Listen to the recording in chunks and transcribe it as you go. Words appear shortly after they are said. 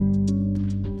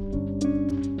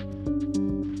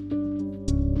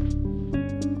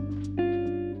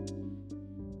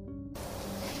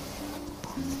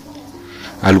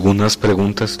Algunas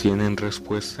preguntas tienen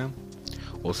respuesta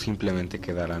o simplemente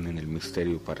quedarán en el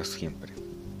misterio para siempre.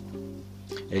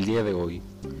 El día de hoy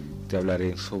te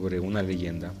hablaré sobre una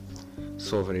leyenda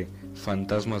sobre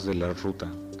fantasmas de la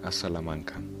ruta a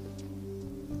Salamanca.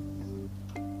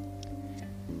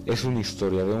 Es una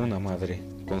historia de una madre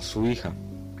con su hija,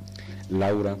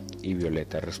 Laura y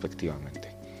Violeta respectivamente.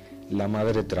 La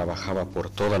madre trabajaba por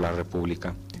toda la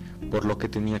República, por lo que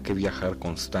tenía que viajar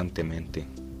constantemente.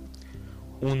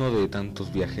 Uno de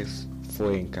tantos viajes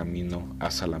fue en camino a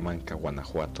Salamanca,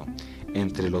 Guanajuato,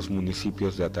 entre los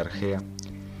municipios de Atarjea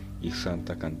y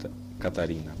Santa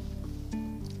Catarina.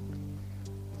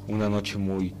 Una noche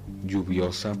muy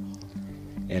lluviosa,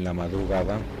 en la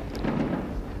madrugada,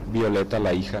 Violeta,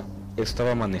 la hija,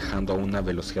 estaba manejando a una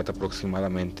velocidad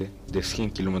aproximadamente de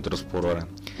 100 kilómetros por hora.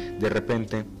 De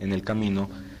repente, en el camino,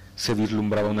 se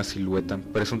vislumbraba una silueta,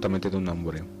 presuntamente de un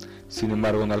hombre. Sin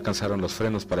embargo, no alcanzaron los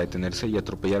frenos para detenerse y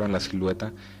atropellaron la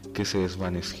silueta, que se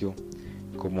desvaneció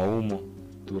como humo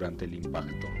durante el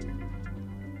impacto.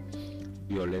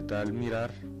 Violeta, al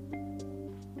mirar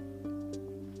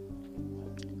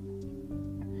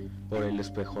por el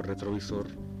espejo retrovisor,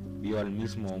 vio al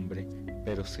mismo hombre,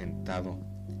 pero sentado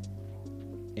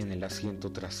en el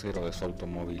asiento trasero de su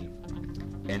automóvil.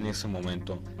 En ese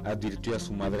momento advirtió a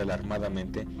su madre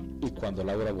alarmadamente y cuando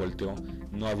Laura volteó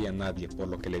no había nadie, por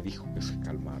lo que le dijo que se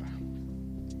calmara.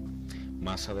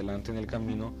 Más adelante en el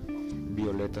camino,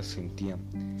 Violeta sentía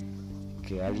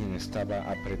que alguien estaba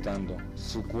apretando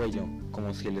su cuello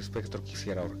como si el espectro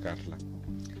quisiera ahorcarla.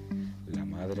 La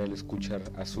madre, al escuchar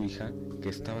a su hija que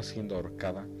estaba siendo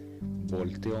ahorcada,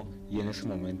 volteó y en ese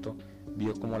momento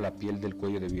vio como la piel del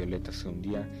cuello de Violeta se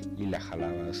hundía y la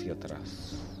jalaba hacia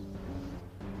atrás.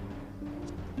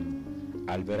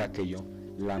 Al ver aquello,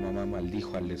 la mamá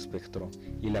maldijo al espectro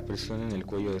y la presión en el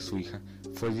cuello de su hija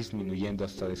fue disminuyendo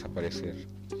hasta desaparecer.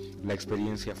 La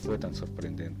experiencia fue tan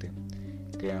sorprendente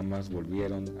que ambas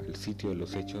volvieron al sitio de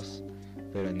los hechos,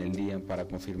 pero en el día para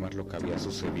confirmar lo que había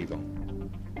sucedido.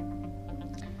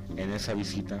 En esa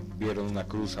visita vieron una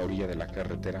cruz a orilla de la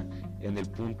carretera en el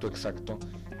punto exacto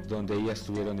donde ellas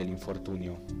tuvieron el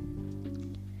infortunio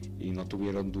y no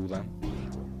tuvieron duda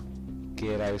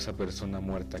que era esa persona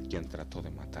muerta quien trató de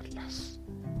matarlas.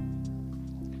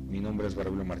 Mi nombre es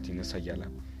Braulio Martínez Ayala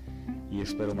y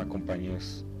espero me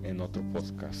acompañes en otro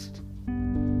podcast.